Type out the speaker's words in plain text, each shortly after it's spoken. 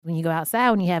when you go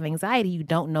outside, when you have anxiety, you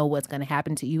don't know what's going to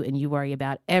happen to you, and you worry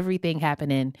about everything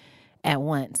happening at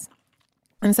once.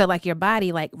 And so like your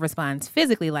body like responds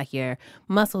physically, like your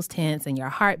muscles tense and your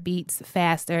heart beats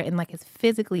faster, and like it's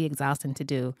physically exhausting to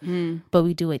do, but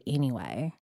we do it anyway.